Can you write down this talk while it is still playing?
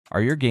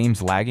Are your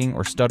games lagging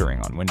or stuttering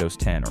on Windows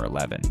 10 or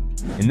 11?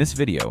 In this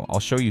video, I'll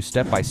show you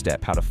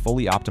step-by-step how to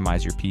fully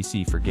optimize your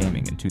PC for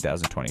gaming in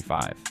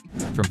 2025.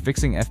 From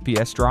fixing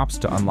FPS drops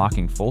to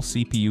unlocking full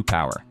CPU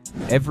power,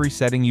 every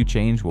setting you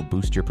change will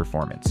boost your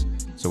performance.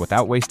 So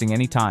without wasting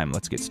any time,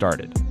 let's get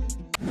started.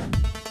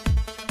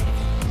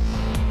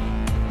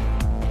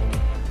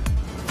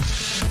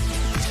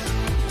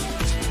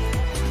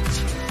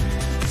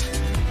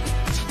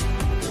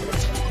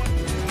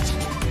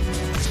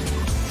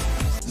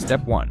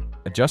 Step 1.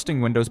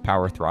 Adjusting Windows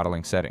power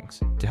throttling settings.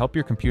 To help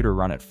your computer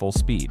run at full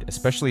speed,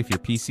 especially if your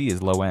PC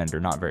is low-end or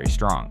not very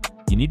strong,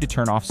 you need to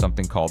turn off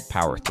something called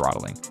power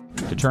throttling.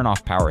 To turn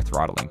off power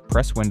throttling,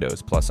 press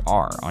Windows plus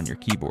R on your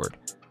keyboard.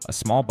 A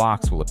small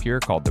box will appear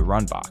called the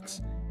Run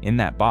box. In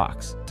that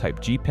box,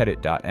 type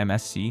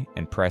gpedit.msc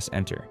and press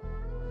Enter.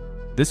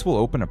 This will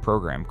open a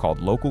program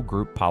called Local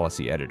Group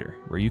Policy Editor,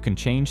 where you can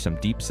change some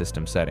deep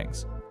system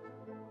settings.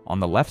 On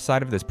the left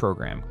side of this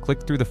program,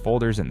 click through the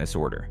folders in this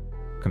order: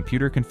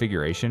 Computer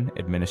Configuration,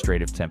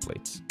 Administrative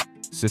Templates.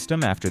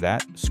 System. After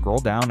that, scroll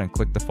down and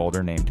click the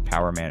folder named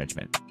Power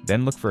Management.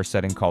 Then look for a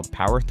setting called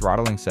Power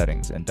Throttling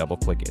Settings and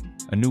double-click it.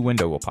 A new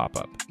window will pop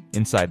up.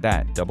 Inside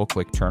that,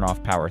 double-click Turn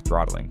Off Power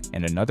Throttling,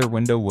 and another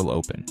window will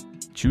open.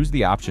 Choose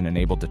the option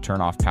enabled to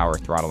turn off power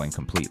throttling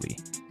completely.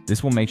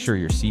 This will make sure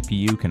your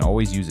CPU can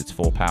always use its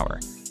full power.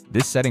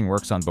 This setting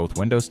works on both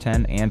Windows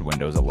 10 and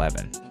Windows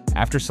 11.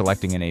 After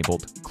selecting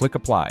Enabled, click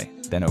Apply,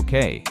 then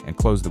OK, and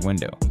close the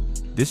window.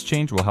 This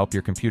change will help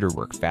your computer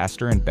work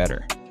faster and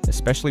better,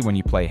 especially when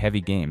you play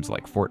heavy games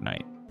like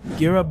Fortnite.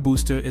 GearUp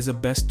Booster is a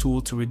best tool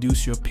to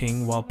reduce your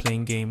ping while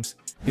playing games.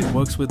 It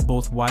works with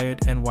both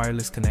wired and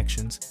wireless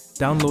connections.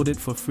 Download it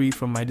for free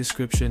from my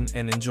description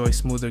and enjoy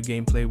smoother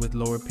gameplay with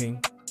lower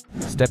ping.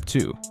 Step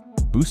 2.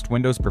 Boost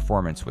Windows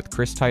performance with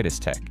Titus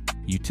Tech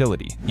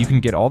Utility. You can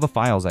get all the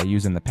files I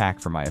use in the pack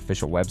from my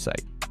official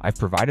website. I've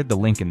provided the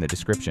link in the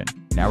description.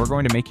 Now we're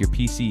going to make your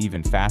PC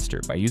even faster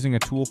by using a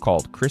tool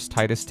called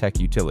Titus Tech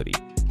Utility.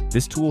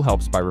 This tool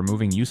helps by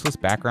removing useless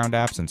background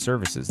apps and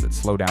services that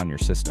slow down your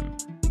system.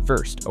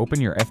 First, open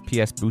your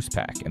FPS boost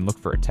pack and look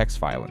for a text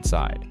file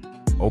inside.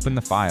 Open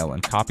the file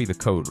and copy the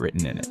code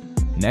written in it.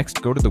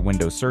 Next, go to the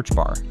Windows search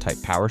bar, type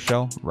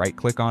PowerShell,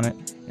 right-click on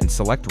it, and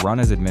select Run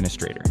as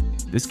Administrator.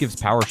 This gives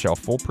PowerShell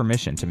full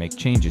permission to make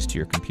changes to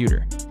your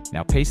computer.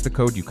 Now paste the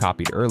code you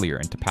copied earlier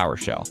into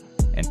PowerShell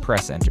and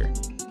press Enter.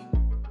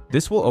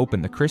 This will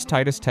open the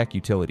Titus Tech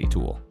Utility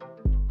tool.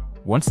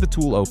 Once the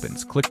tool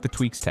opens, click the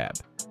Tweaks tab.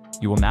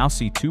 You will now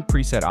see two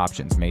preset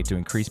options made to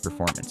increase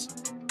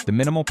performance. The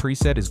minimal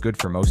preset is good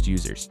for most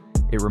users.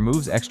 It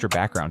removes extra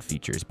background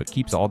features but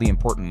keeps all the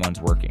important ones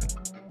working.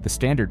 The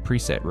standard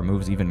preset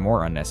removes even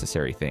more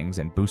unnecessary things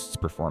and boosts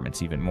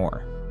performance even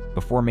more.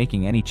 Before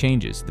making any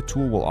changes, the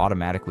tool will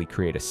automatically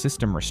create a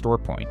system restore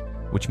point,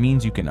 which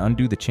means you can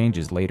undo the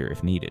changes later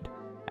if needed.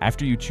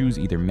 After you choose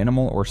either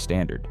minimal or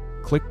standard,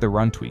 click the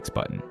Run Tweaks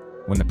button.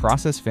 When the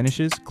process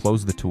finishes,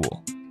 close the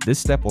tool. This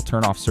step will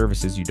turn off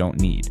services you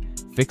don't need,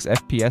 fix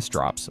FPS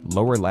drops,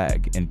 lower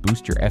lag, and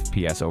boost your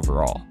FPS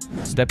overall.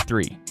 Step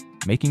 3.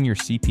 Making your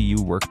CPU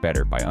work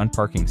better by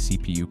unparking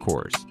CPU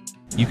cores.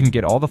 You can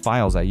get all the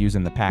files I use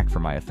in the pack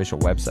from my official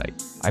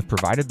website. I've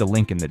provided the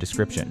link in the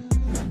description.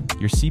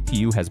 Your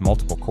CPU has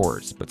multiple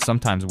cores, but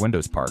sometimes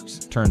Windows parks,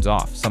 turns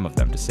off some of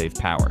them to save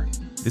power.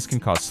 This can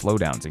cause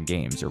slowdowns in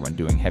games or when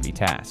doing heavy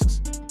tasks.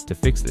 To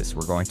fix this,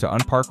 we're going to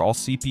unpark all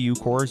CPU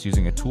cores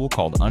using a tool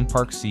called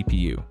Unpark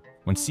CPU.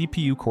 When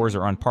CPU cores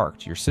are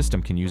unparked, your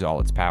system can use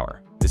all its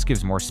power. This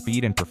gives more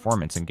speed and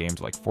performance in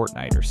games like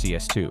Fortnite or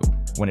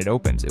CS2. When it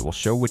opens, it will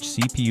show which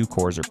CPU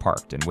cores are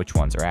parked and which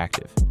ones are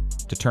active.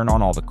 To turn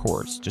on all the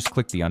cores, just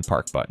click the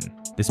Unpark button.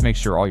 This makes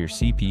sure all your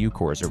CPU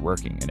cores are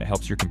working and it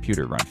helps your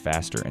computer run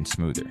faster and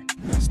smoother.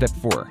 Step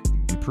 4.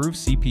 Improve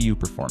CPU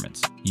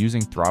performance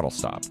using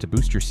ThrottleStop to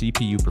boost your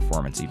CPU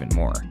performance even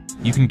more.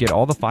 You can get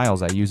all the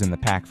files I use in the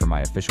pack from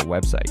my official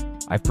website.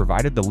 I've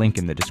provided the link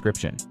in the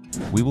description.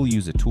 We will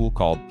use a tool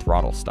called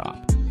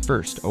ThrottleStop.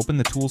 First, open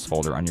the Tools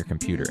folder on your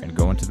computer and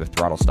go into the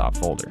ThrottleStop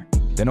folder.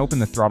 Then open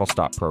the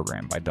ThrottleStop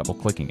program by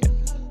double-clicking it.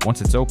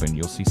 Once it's open,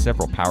 you'll see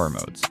several power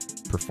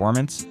modes: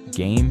 Performance,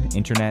 Game,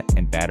 Internet,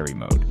 and Battery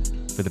mode.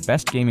 For the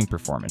best gaming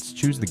performance,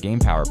 choose the Game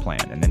Power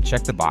plan and then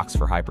check the box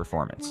for High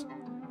Performance.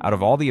 Out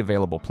of all the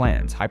available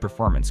plans, High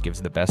Performance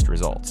gives the best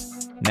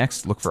results.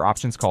 Next, look for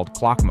options called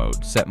Clock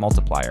Mode, Set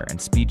Multiplier, and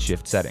Speed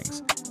Shift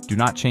settings. Do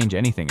not change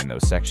anything in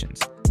those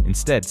sections.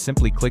 Instead,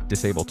 simply click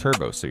Disable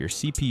Turbo so your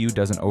CPU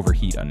doesn't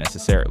overheat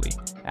unnecessarily.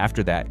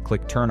 After that,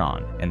 click Turn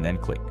On, and then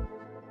click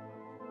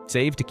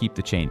Save to keep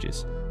the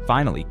changes.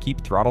 Finally,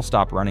 keep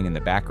ThrottleStop running in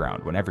the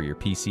background whenever your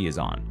PC is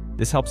on.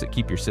 This helps it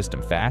keep your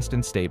system fast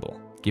and stable,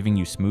 giving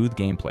you smooth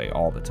gameplay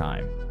all the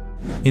time.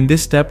 In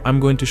this step, I'm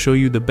going to show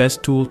you the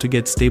best tool to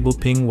get stable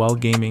ping while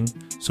gaming.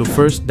 So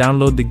first,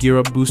 download the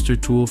GearUp Booster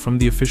tool from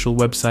the official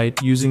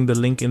website using the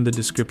link in the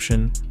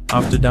description.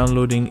 After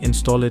downloading,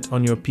 install it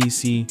on your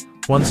PC.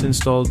 Once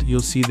installed, you'll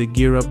see the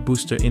GearUp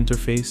Booster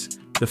interface.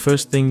 The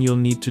first thing you'll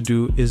need to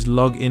do is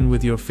log in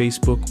with your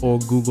Facebook or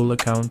Google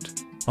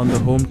account. On the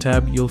Home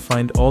tab, you'll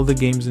find all the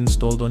games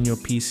installed on your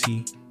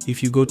PC.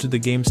 If you go to the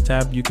Games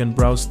tab, you can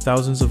browse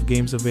thousands of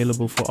games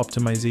available for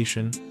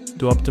optimization.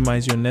 To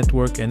optimize your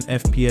network and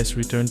FPS,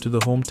 return to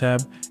the Home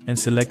tab and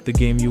select the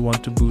game you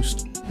want to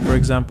boost. For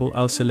example,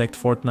 I'll select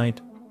Fortnite.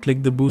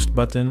 Click the Boost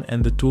button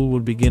and the tool will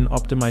begin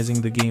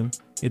optimizing the game.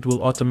 It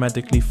will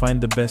automatically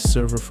find the best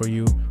server for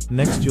you.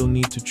 Next, you'll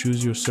need to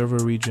choose your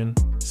server region.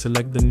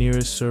 Select the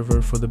nearest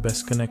server for the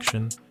best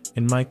connection.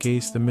 In my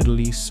case, the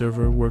Middle East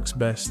server works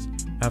best.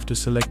 After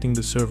selecting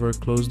the server,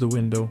 close the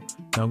window.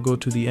 Now go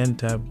to the End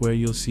tab where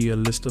you'll see a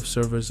list of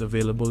servers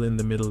available in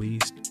the Middle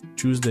East.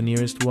 Choose the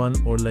nearest one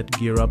or let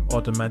GearUp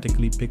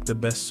automatically pick the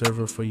best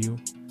server for you.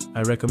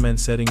 I recommend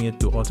setting it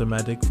to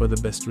automatic for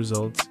the best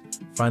results.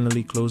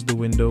 Finally, close the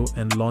window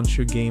and launch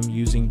your game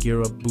using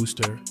GearUp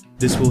Booster.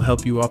 This will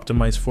help you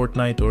optimize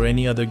Fortnite or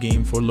any other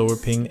game for lower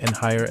ping and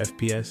higher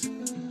FPS.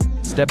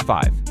 Step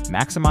 5.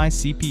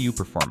 Maximize CPU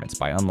performance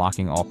by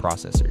unlocking all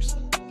processors.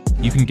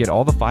 You can get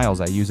all the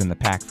files I use in the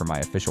pack from my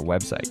official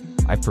website.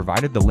 I've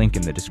provided the link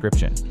in the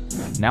description.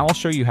 Now I'll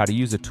show you how to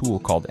use a tool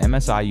called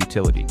MSI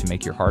Utility to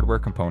make your hardware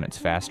components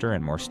faster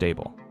and more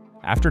stable.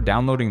 After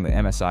downloading the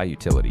MSI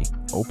Utility,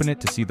 open it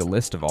to see the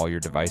list of all your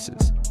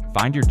devices.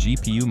 Find your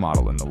GPU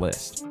model in the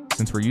list.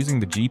 Since we're using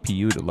the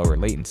GPU to lower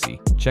latency,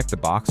 check the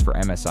box for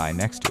MSI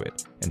next to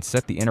it and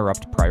set the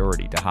interrupt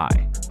priority to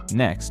high.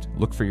 Next,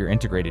 look for your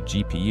integrated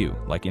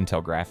GPU, like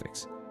Intel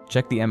Graphics.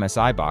 Check the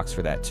MSI box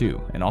for that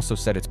too, and also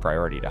set its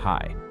priority to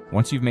high.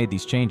 Once you've made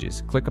these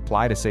changes, click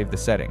Apply to save the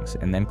settings,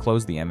 and then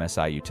close the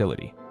MSI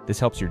Utility. This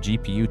helps your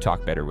GPU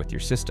talk better with your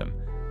system,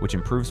 which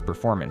improves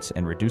performance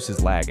and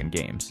reduces lag in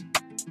games.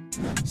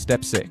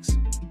 Step 6.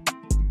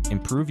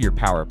 Improve your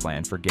power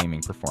plan for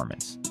gaming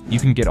performance. You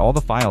can get all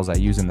the files I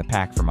use in the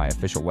pack from my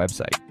official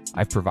website.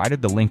 I've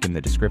provided the link in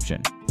the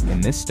description.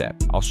 In this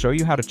step, I'll show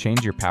you how to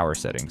change your power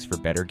settings for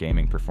better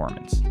gaming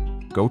performance.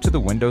 Go to the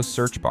Windows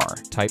search bar,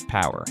 type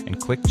Power, and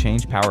click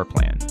Change Power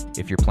Plan.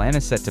 If your plan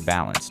is set to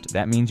Balanced,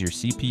 that means your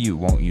CPU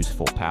won't use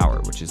full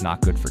power, which is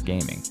not good for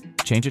gaming.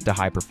 Change it to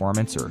High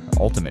Performance or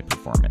Ultimate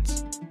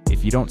Performance.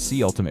 If you don't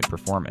see Ultimate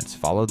Performance,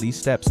 follow these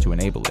steps to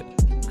enable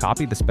it.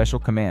 Copy the special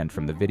command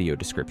from the video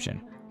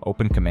description.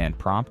 Open Command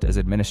Prompt as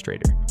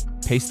administrator.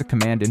 Paste the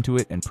command into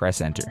it and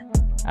press Enter.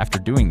 After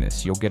doing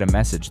this, you'll get a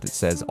message that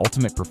says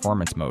Ultimate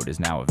Performance mode is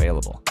now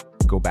available.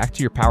 Go back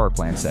to your power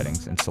plan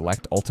settings and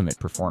select Ultimate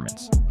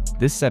Performance.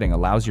 This setting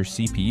allows your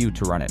CPU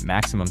to run at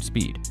maximum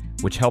speed,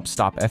 which helps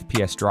stop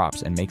FPS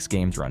drops and makes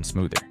games run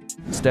smoother.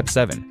 Step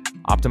 7.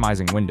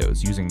 Optimizing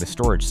Windows using the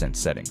Storage Sense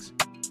settings.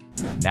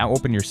 Now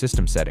open your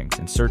system settings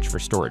and search for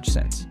Storage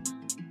Sense.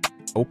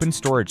 Open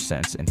Storage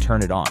Sense and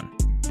turn it on.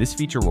 This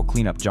feature will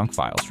clean up junk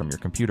files from your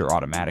computer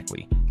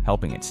automatically,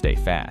 helping it stay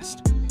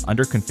fast.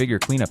 Under Configure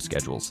Cleanup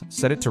Schedules,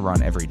 set it to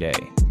run every day.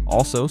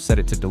 Also, set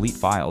it to delete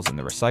files in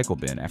the recycle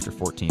bin after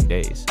 14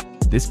 days.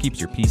 This keeps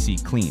your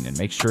PC clean and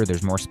makes sure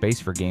there's more space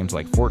for games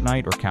like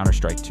Fortnite or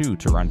Counter-Strike 2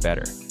 to run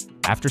better.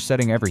 After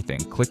setting everything,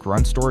 click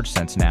Run Storage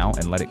Sense now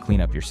and let it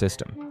clean up your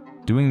system.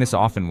 Doing this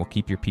often will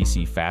keep your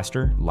PC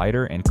faster,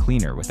 lighter, and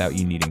cleaner without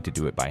you needing to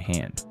do it by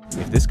hand.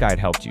 If this guide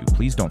helped you,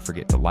 please don't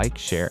forget to like,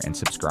 share, and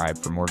subscribe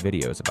for more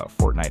videos about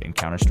Fortnite and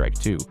Counter-Strike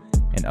 2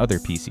 and other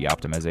PC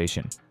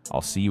optimization.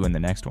 I'll see you in the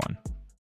next one.